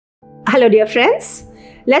Hello dear friends,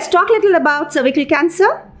 let's talk a little about cervical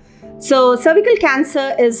cancer. So cervical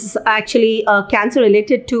cancer is actually a cancer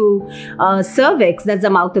related to cervix, that's the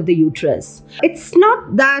mouth of the uterus. It's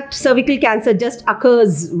not that cervical cancer just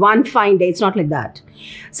occurs one fine day, it's not like that.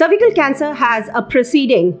 Cervical cancer has a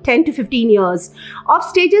preceding 10 to 15 years of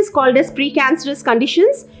stages called as precancerous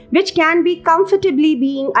conditions, which can be comfortably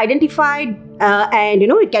being identified and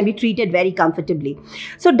it can be treated very comfortably.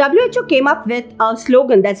 So WHO came up with a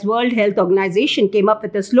slogan, that's World Health Organization came up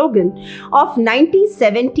with a slogan of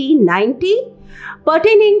 90-70-90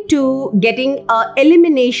 pertaining to getting an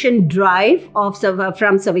elimination drive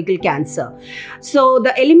from cervical cancer. So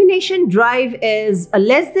the elimination drive is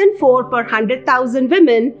less than 4 per 100,000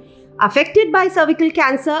 women affected by cervical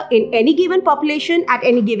cancer in any given population at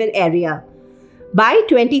any given area by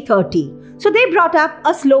 2030. So they brought up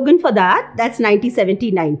a slogan for that, that's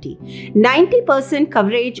 90-70-90. 90%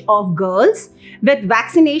 coverage of girls with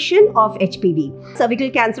vaccination of HPV. Cervical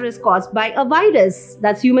cancer is caused by a virus,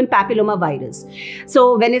 that's human papilloma virus.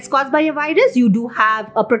 So when it's caused by a virus, you do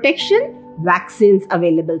have a protection, vaccines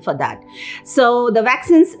available for that. So the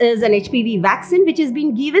vaccines is an HPV vaccine which is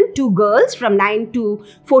being given to girls from 9 to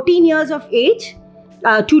 14 years of age,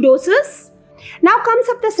 2 doses. Now comes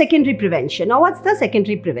up the secondary prevention. Now what's the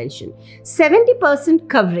secondary prevention? 70%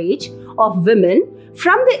 coverage of women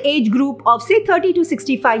from the age group of say 30 to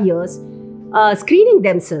 65 years screening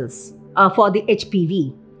themselves for the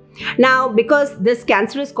HPV. Now because this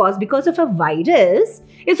cancer is caused because of a virus,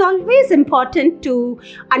 it's always important to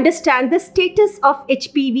understand the status of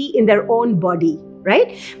HPV in their own body,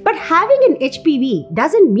 right? But having an HPV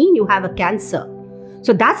doesn't mean you have a cancer.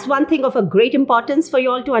 So that's one thing of a great importance for you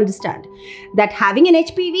all to understand, that having an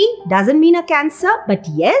HPV doesn't mean a cancer, but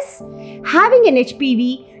yes, having an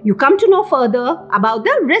HPV, you come to know further about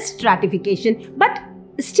the risk stratification, but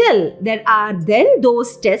still there are then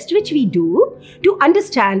those tests which we do to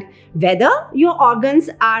understand whether your organs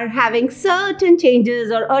are having certain changes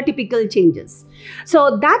or atypical changes.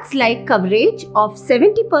 So that's like coverage of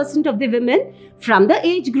 70% of the women from the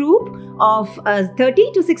age group of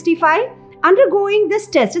 30 to 65 undergoing this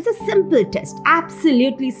test. It's a simple test,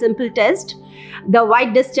 absolutely simple test. The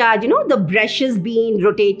white discharge, the brush is being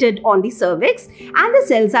rotated on the cervix and the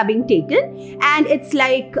cells are being taken, and it's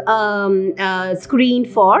like screened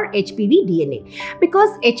for HPV DNA. Because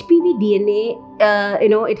HPV DNA,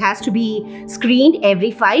 it has to be screened every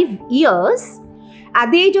 5 years at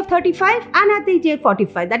the age of 35 and at the age of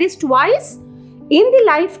 45. That is twice in the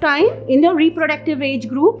lifetime, in the reproductive age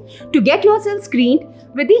group, to get yourself screened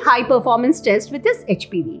with the high performance test with this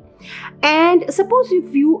HPV. And suppose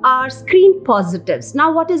if you are screen positives,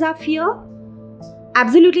 now what is our fear?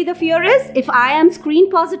 Absolutely the fear is, if I am screen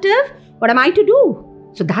positive, what am I to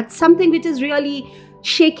do? So that's something which is really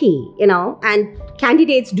shaky, and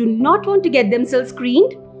candidates do not want to get themselves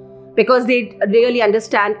screened because they really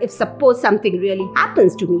understand, if suppose something really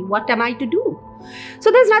happens to me, what am I to do?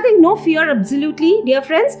 So there's no fear absolutely, dear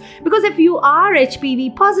friends, because if you are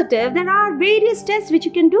HPV positive, there are various tests which you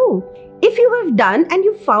can do. If you have done and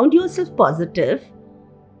you found yourself positive,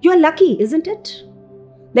 you're lucky, isn't it?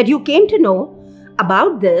 That you came to know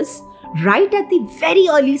about this right at the very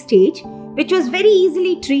early stage, which was very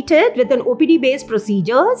easily treated with an OPD-based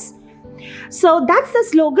procedures. So that's the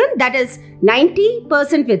slogan, that is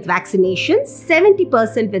 90% with vaccinations,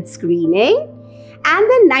 70% with screening,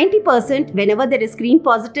 and then 90% whenever there is screen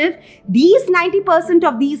positive. These 90%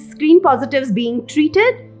 of these screen positives being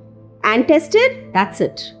treated and tested, that's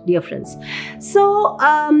it, dear friends. So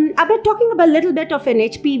I've been talking about a little bit of an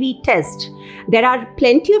HPV test. There are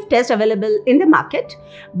plenty of tests available in the market,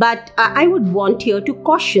 but I would want here to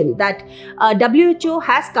caution that WHO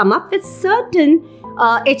has come up with certain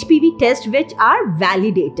HPV tests which are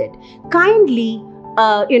validated. Kindly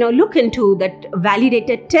look into that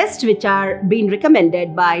validated tests which are being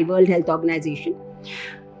recommended by World Health Organization.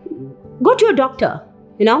 Go to your doctor,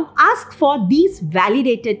 ask for these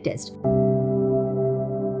validated tests.